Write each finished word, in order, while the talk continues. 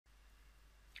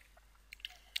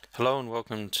Hello and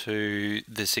welcome to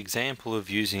this example of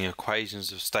using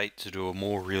equations of state to do a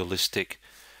more realistic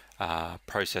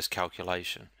process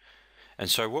calculation. And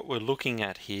so what we're looking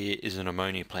at here is an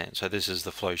ammonia plant. So this is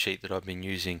the flow sheet that I've been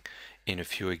using in a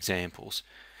few examples.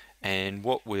 And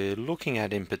what we're looking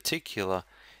at in particular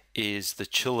is the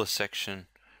chiller section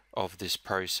of this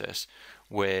process,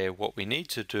 where what we need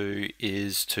to do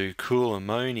is to cool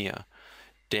ammonia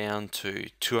down to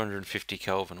 250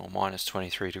 Kelvin or minus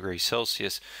 23 degrees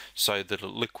Celsius so that it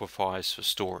liquefies for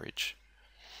storage.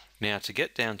 Now, to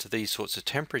get down to these sorts of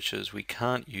temperatures, we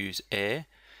can't use air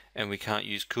and we can't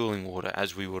use cooling water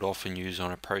as we would often use on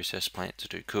a process plant to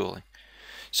do cooling.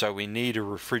 So we need a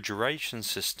refrigeration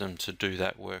system to do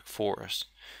that work for us.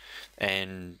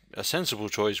 And a sensible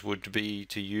choice would be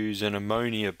to use an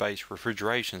ammonia-based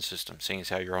refrigeration system, seeing as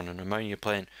how you're on an ammonia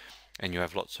plant and you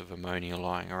have lots of ammonia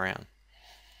lying around.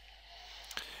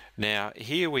 Now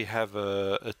here we have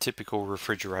a typical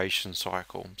refrigeration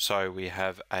cycle. So we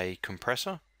have a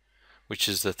compressor, which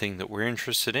is the thing that we're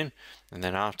interested in, and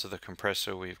then after the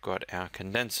compressor we've got our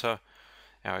condenser,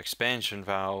 our expansion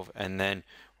valve, and then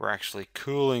we're actually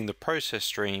cooling the process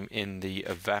stream in the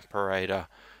evaporator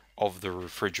of the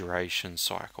refrigeration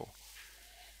cycle.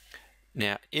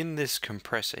 Now in this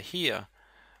compressor here,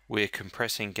 we're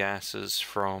compressing gases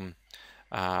from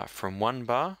 1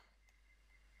 bar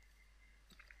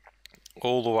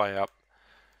all the way up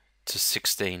to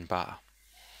 16 bar.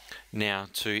 Now,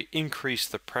 to increase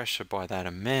the pressure by that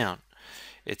amount,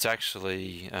 it's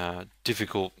actually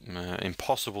difficult,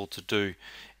 impossible to do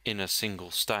in a single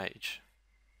stage.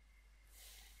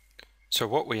 So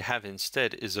what we have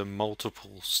instead is a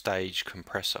multiple stage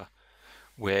compressor,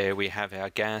 where we have our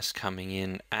gas coming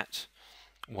in at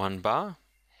 1 bar,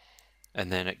 and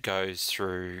then it goes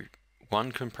through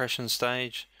 1 compression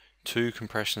stage, 2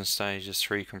 compression stages,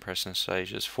 3 compression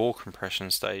stages, 4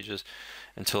 compression stages,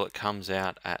 until it comes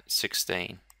out at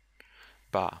 16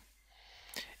 bar.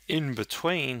 In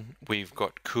between, we've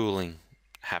got cooling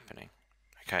happening.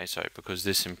 Okay, so because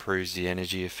this improves the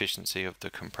energy efficiency of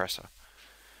the compressor.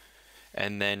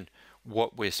 And then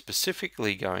what we're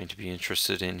specifically going to be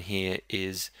interested in here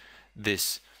is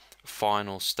this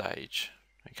final stage.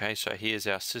 Okay, so here's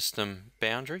our system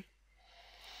boundary,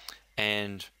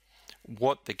 and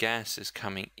what the gas is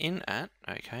coming in at.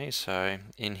 Okay, so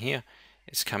in here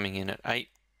it's coming in at 8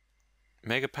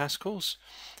 megapascals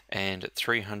and at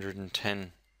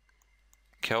 310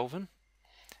 Kelvin,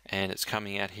 and it's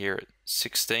coming out here at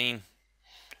 16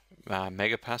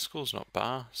 megapascals, not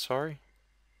bar, sorry.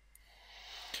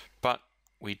 But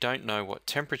we don't know what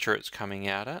temperature it's coming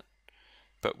out at,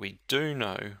 but we do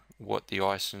know what the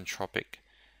isentropic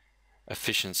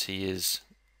efficiency is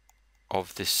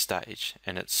of this stage,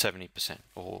 and it's 70%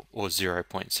 or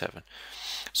 0.7.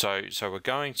 So we're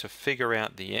going to figure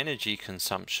out the energy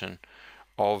consumption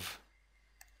of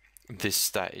this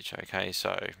stage. Okay,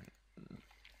 so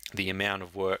the amount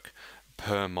of work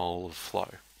per mole of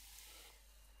flow.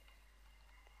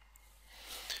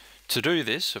 To do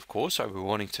this, of course, so we're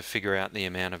wanting to figure out the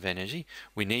amount of energy,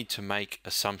 we need to make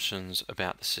assumptions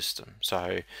about the system.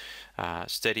 So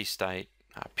steady state,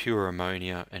 pure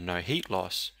ammonia, and no heat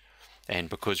loss. And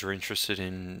because we're interested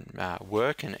in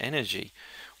work and energy,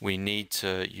 we need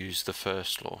to use the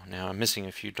first law. Now I'm missing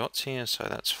a few dots here, so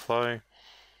that's flow,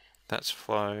 that's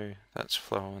flow, that's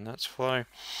flow, and that's flow.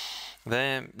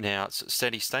 There, now it's at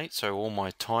steady state, so all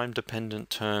my time-dependent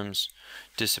terms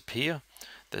disappear.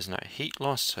 There's no heat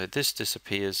loss, so this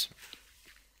disappears.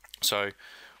 So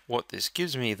what this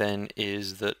gives me then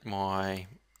is that my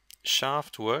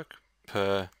shaft work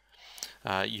per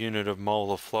unit of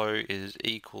mole of flow is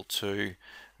equal to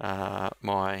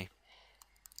my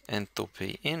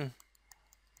enthalpy in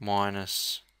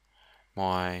minus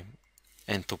my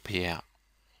enthalpy out.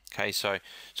 Okay, so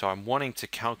I'm wanting to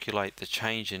calculate the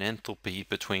change in enthalpy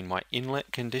between my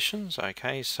inlet conditions.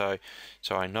 Okay, so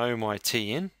I know my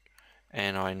T in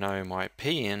and I know my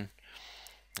P in,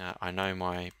 I know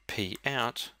my P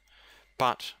out,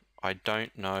 but I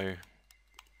don't know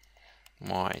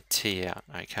my T out.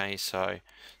 Okay, so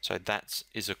that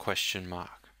is a question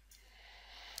mark.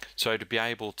 So to be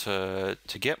able to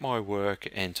get my work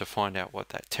and to find out what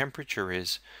that temperature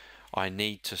is, I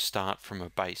need to start from a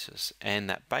basis, and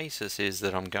that basis is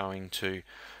that I'm going to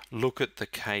look at the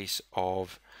case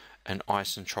of an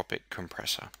isentropic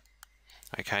compressor.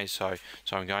 Okay, so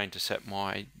I'm going to set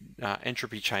my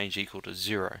entropy change equal to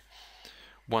 0.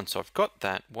 Once I've got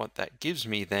that, what that gives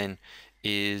me then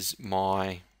is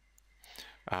my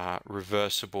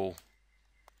reversible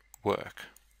work.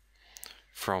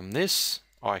 From this,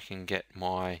 I can get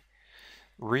my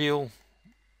real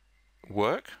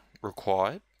work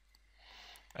required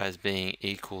as being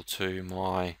equal to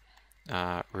my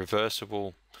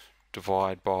reversible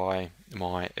divided by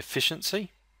my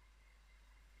efficiency,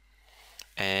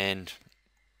 and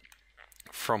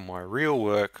from my real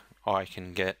work I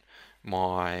can get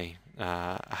my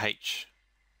H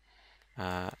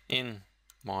in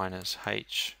minus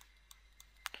H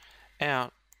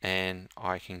out, and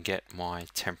I can get my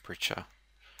temperature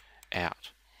out.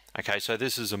 Okay, so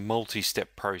this is a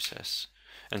multi-step process,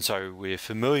 and so we're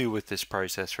familiar with this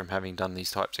process from having done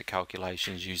these types of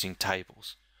calculations using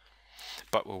tables,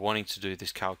 but we're wanting to do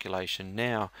this calculation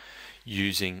now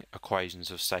using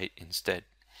equations of state instead.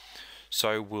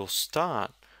 So we'll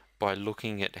start by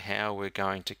looking at how we're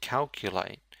going to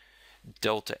calculate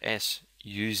delta S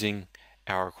using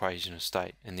our equation of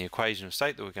state, and the equation of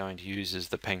state that we're going to use is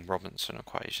the Peng-Robinson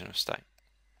equation of state.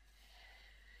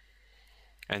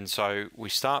 And so we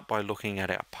start by looking at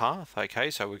our path. Okay,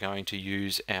 so we're going to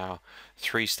use our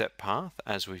three-step path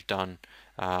as we've done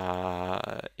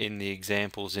in the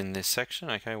examples in this section.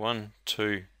 Okay, 1,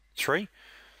 2, 3.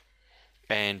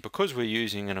 And because we're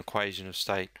using an equation of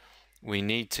state, we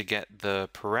need to get the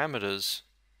parameters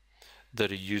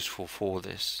that are useful for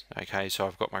this. Okay, so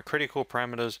I've got my critical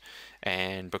parameters,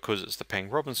 and because it's the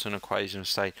Peng-Robinson equation of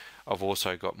state, I've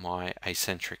also got my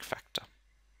eccentric factor.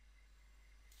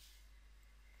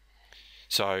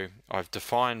 So I've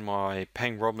defined my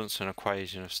Peng-Robinson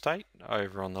equation of state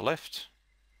over on the left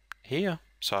here,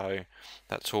 so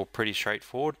that's all pretty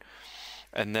straightforward.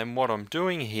 And then what I'm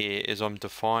doing here is I'm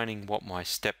defining what my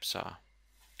steps are.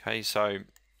 Okay, so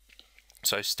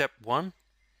step 1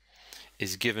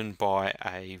 is given by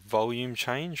a volume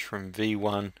change from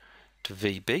V1 to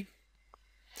VB,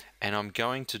 and I'm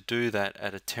going to do that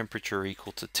at a temperature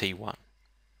equal to T1.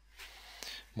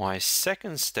 My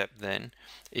second step then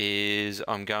is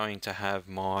I'm going to have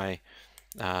my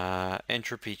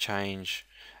entropy change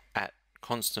at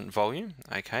constant volume.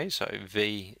 Okay, so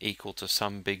V equal to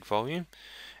some big volume,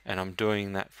 and I'm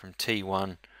doing that from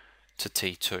T1 to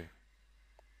T2.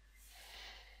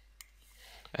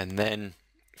 And then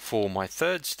for my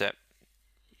third step,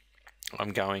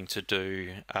 I'm going to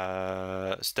do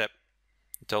step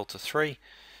delta 3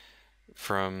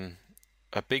 from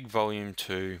a big volume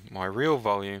to my real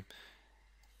volume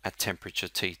at temperature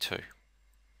T2.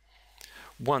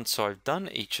 Once I've done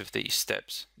each of these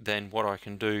steps, then what I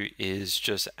can do is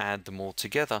just add them all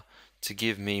together to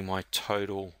give me my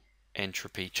total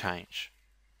entropy change.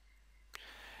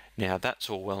 Now that's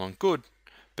all well and good,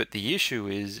 but the issue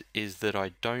is that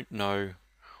I don't know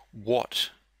what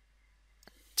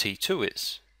T2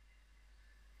 is.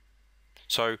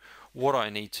 So what I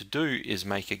need to do is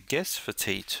make a guess for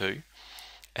T2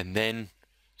 and then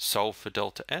solve for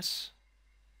delta S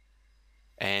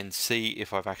and see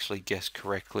if I've actually guessed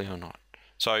correctly or not.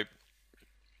 So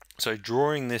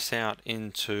drawing this out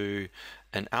into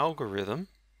an algorithm,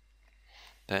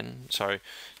 then so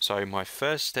my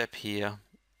first step here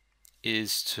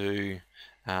is to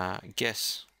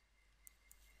guess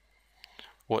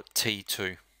what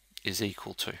T2 is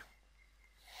equal to.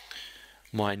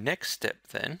 My next step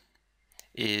then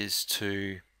is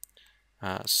to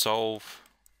solve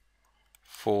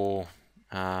for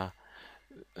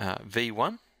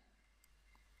V1,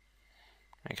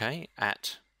 okay,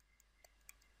 at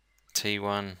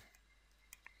T1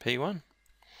 P1,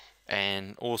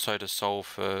 and also to solve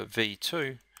for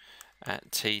V2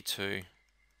 at T2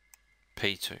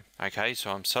 P2. Okay,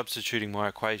 so I'm substituting my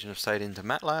equation of state into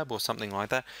MATLAB or something like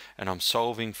that, and I'm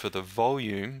solving for the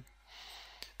volume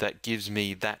that gives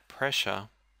me that pressure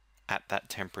at that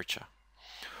temperature.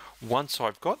 Once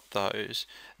I've got those,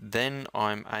 then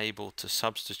I'm able to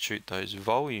substitute those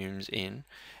volumes in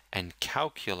and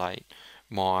calculate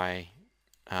my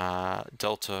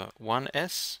delta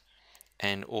 1S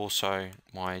and also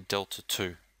my delta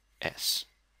 2S.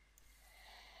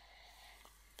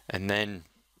 And then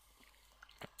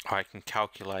I can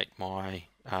calculate my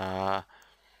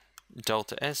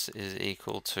delta S is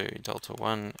equal to delta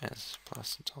 1S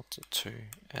plus delta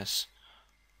 2S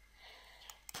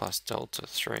plus delta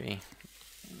 3S,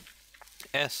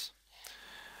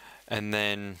 and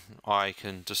then I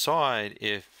can decide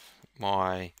if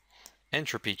my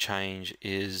entropy change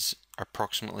is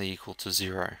approximately equal to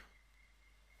 0.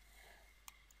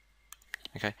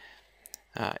 Okay,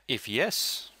 if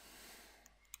yes,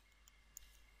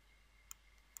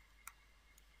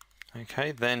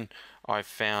 okay, then I've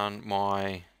found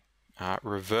my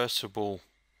reversible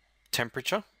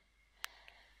temperature,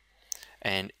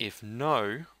 and if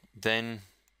no, then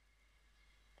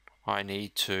I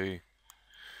need to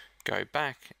go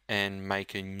back and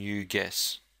make a new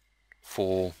guess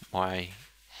for my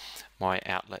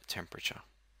outlet temperature.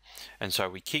 And so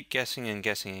we keep guessing and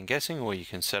guessing and guessing, or you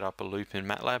can set up a loop in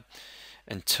MATLAB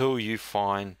until you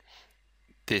find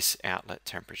this outlet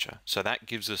temperature. So that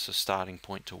gives us a starting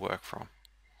point to work from.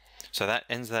 So that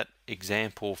ends that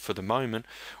example for the moment.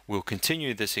 We'll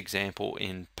continue this example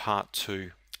in part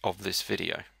 2 of this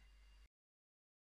video.